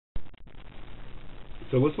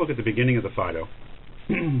So let's look at the beginning of the Phaedo.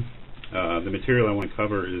 The material I want to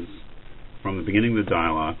cover is from the beginning of the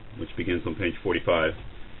dialogue, which begins on page 45,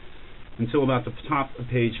 until about the top of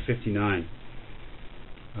page 59.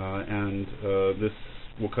 This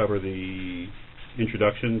will cover the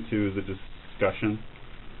introduction to the discussion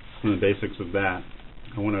and the basics of that.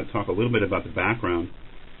 I want to talk a little bit about the background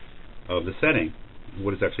of the setting,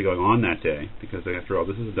 what is actually going on that day, because after all,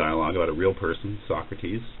 this is a dialogue about a real person,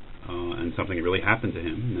 Socrates, and something that really happened to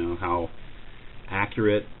him. Now, how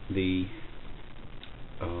accurate the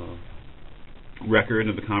record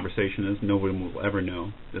of the conversation is, no one will ever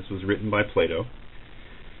know. This was written by Phaedo,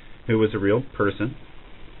 who was a real person,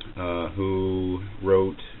 who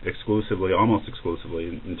wrote exclusively, almost exclusively,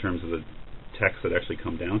 in terms of the texts that actually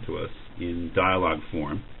come down to us, in dialogue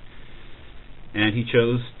form. And he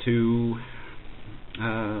chose to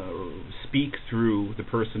speak through the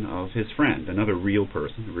person of his friend, another real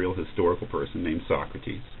person, a real historical person named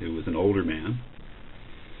Socrates, who was an older man,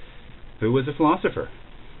 who was a philosopher,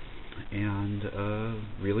 and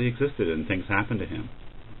really existed, and things happened to him.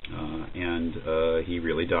 He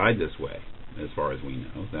really died this way, as far as we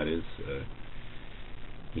know. That is,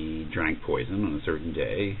 he drank poison on a certain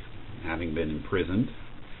day, having been imprisoned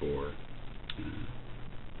for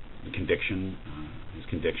his conviction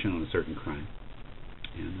on a certain crime.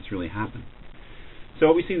 And this really happened. So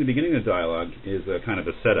what we see in the beginning of the dialogue is a kind of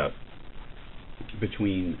a setup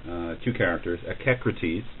between two characters,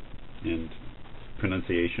 Echecrates, and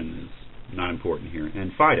pronunciation is not important here,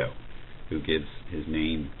 and Phaedo, who gives his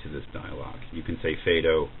name to this dialogue. You can say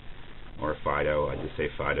Phaedo or Phaedo. I just say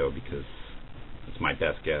Phaedo because it's my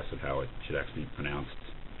best guess of how it should actually be pronounced.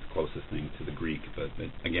 It's the closest thing to the Greek, but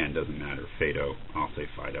again, doesn't matter. Phaedo, I'll say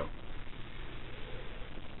Phaedo.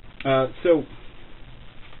 So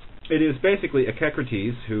it is basically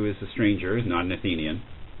Echecrates, who is a stranger, is not an Athenian,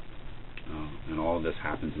 and all of this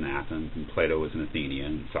happens in Athens, and Plato was an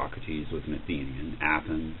Athenian, Socrates was an Athenian.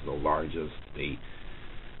 Athens, the largest, the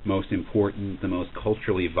most important, the most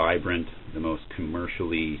culturally vibrant, the most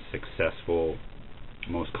commercially successful,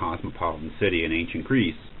 most cosmopolitan city in ancient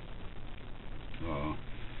Greece.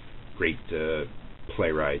 Great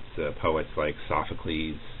playwrights, poets like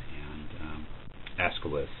Sophocles and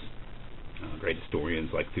Aeschylus, great historians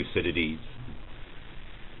like Thucydides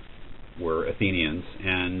were Athenians,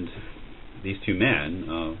 and these two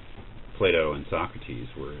men, Plato and Socrates,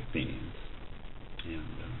 were Athenians. And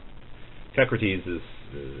Echecrates is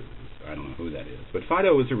I don't know who that is, but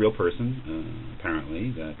Phaedo was a real person,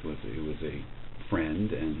 apparently, who was a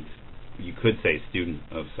friend, and you could say student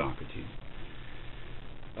of Socrates.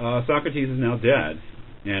 Socrates is now dead,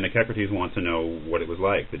 and Echecrates wants to know what it was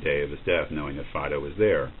like the day of his death, knowing that Phaedo was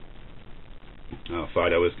there.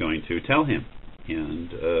 Phaedo is going to tell him, and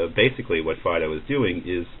basically what Phaedo is doing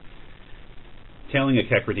is telling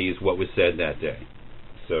Echecrates what was said that day.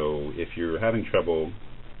 So if you're having trouble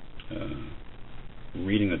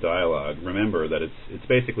reading the dialogue, remember that it's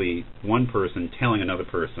basically one person telling another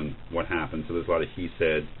person what happened. So there's a lot of he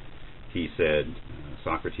said,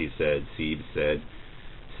 Socrates said, Cebes said,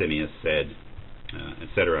 Simmias said,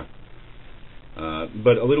 etc.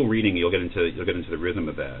 But a little reading, you'll get into the rhythm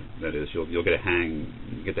of that. That is, you'll get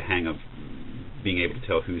the hang of being able to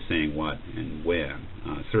tell who's saying what and when.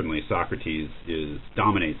 Certainly, Socrates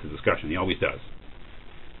dominates the discussion. He always does.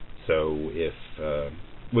 So if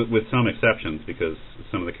with some exceptions, because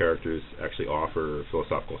some of the characters actually offer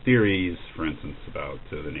philosophical theories, for instance, about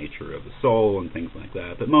the nature of the soul and things like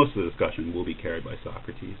that. But most of the discussion will be carried by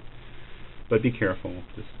Socrates. But be careful,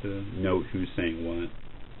 just to note who's saying what.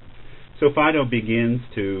 So Phaedo begins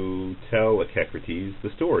to tell Echecrates the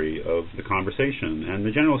story of the conversation and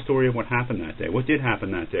the general story of what happened that day. What did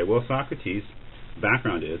happen that day? Well, Socrates, the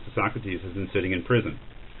background is that Socrates has been sitting in prison,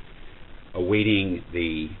 awaiting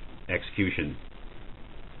the execution,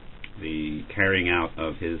 the carrying out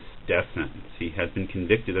of his death sentence. He has been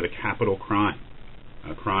convicted of a capital crime,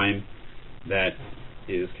 a crime that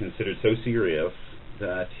is considered so serious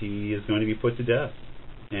that he is going to be put to death.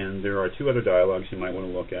 And there are two other dialogues you might want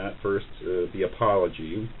to look at. First, the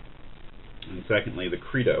apology, and secondly, the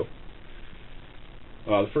credo.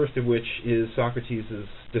 The first of which is Socrates'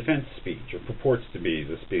 defense speech, or purports to be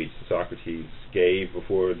the speech Socrates gave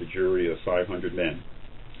before the jury of 500 men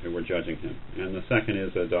who were judging him. And the second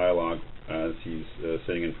is a dialogue as he's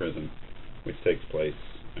sitting in prison, which takes place,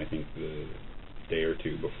 I think, the day or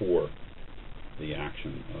two before the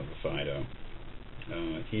action of Phaedo.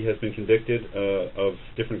 He has been convicted of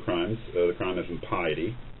different crimes. The crime of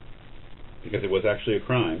impiety, because it was actually a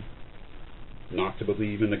crime not to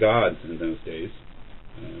believe in the gods in those days.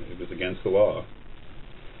 It was against the law.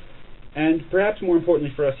 And perhaps more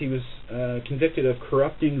importantly for us, he was convicted of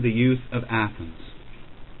corrupting the youth of Athens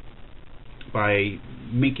by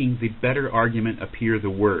making the better argument appear the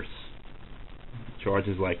worse.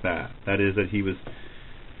 Charges like that. That is, that he was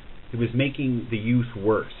making the youth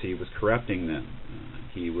worse. He was corrupting them.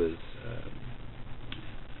 He was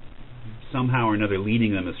somehow or another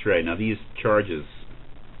leading them astray. Now these charges,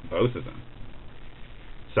 both of them,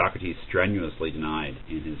 Socrates strenuously denied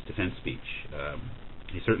in his defense speech.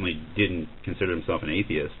 He certainly didn't consider himself an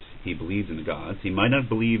atheist. He believed in the gods. He might not have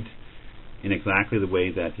believed in exactly the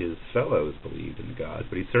way that his fellows believed in the gods,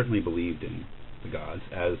 but he certainly believed in the gods,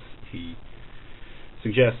 as he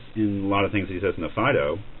suggests in a lot of things that he says in the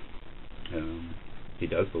Phaedo. He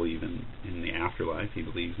does believe in the afterlife. He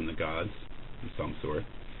believes in the gods of some sort.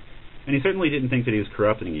 And he certainly didn't think that he was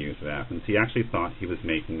corrupting the youth of Athens. He actually thought he was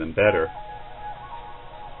making them better.